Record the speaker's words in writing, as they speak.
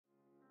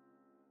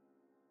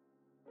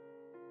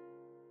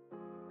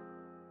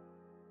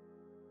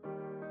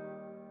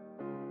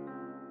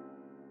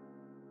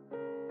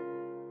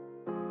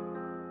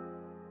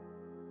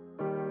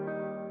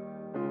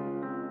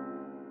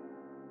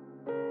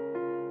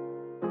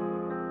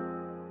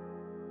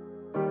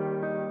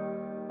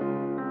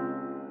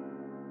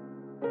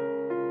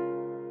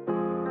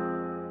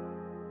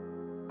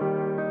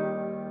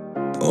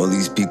All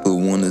these people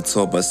wanna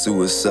talk about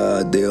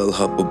suicide, they all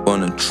hop up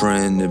on a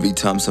trend. Every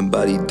time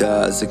somebody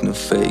dies, acting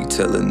fake,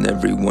 telling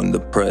everyone the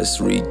press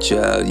reach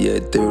out.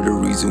 Yet they're the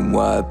reason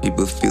why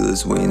people feel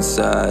this way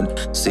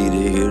inside. Say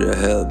they're here to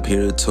help,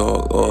 here to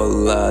talk, all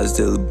lies.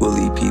 They'll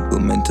bully people,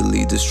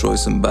 mentally destroy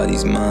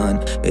somebody's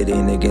mind. It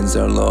ain't against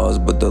our laws,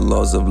 but the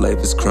laws of life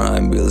is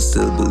crime. We'll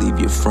still believe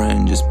your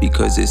friend just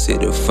because they say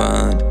they're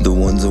fine. The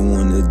ones that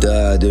wanna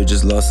die, they're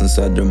just lost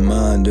inside their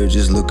mind. They're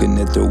just looking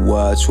at their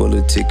watch while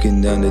they're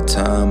ticking down the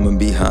time. And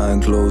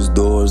behind closed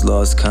doors,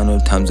 lost count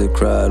of times they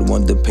cried.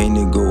 Want the pain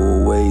to go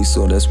away,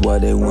 so that's why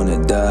they wanna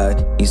die.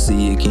 You say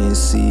you can't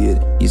see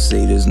it, you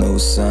say there's no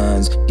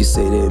signs, you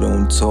say they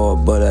don't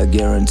talk, but I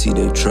guarantee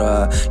they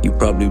try. You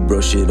probably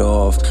brush it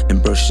off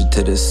and brush it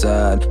to the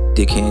side.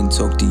 They can't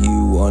talk to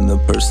you on the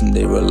person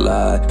they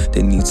rely.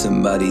 They need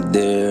somebody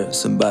there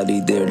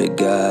to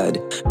guide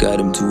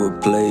them to a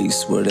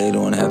place where they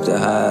don't have to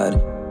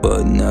hide.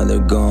 But now they're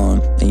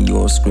gone, and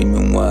you're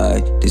screaming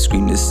why. They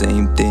scream the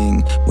same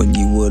thing when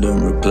you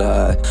wouldn't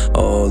reply.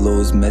 All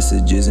those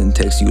messages and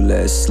texts you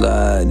let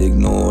slide.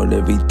 Ignored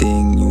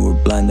everything, you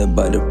were blinded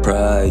by the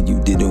pride. You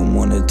didn't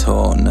want to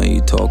talk, now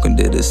you're talking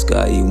to the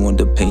sky. You want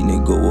the pain to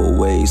go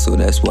away, so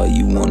that's why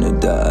you want to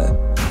die.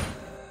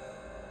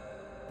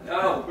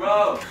 No,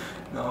 bro.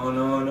 No.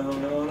 No.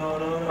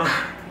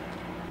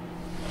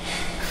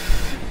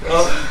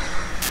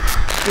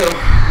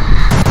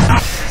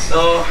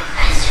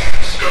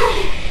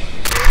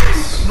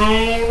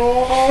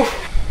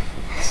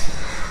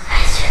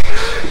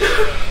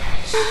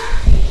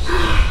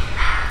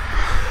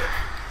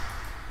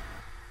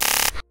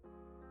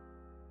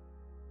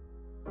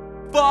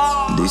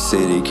 They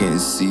say they can't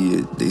see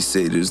it, they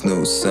say there's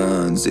no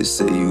signs. They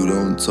say you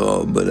don't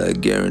talk, but I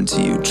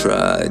guarantee you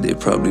tried. They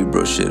probably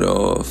brush it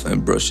off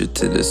and brush it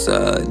to the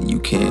side. You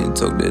can't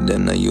talk to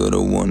them, now you're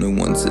the one who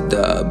wants to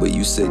die. But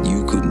you said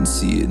you couldn't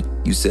see it,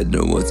 you said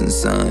there wasn't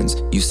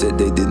signs. You said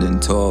they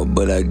didn't talk,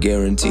 but I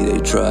guarantee they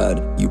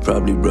tried. You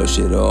probably brush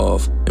it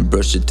off and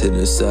brush it to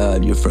the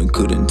side. Your friend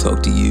couldn't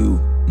talk to you,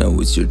 now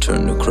it's your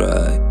turn to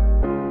cry.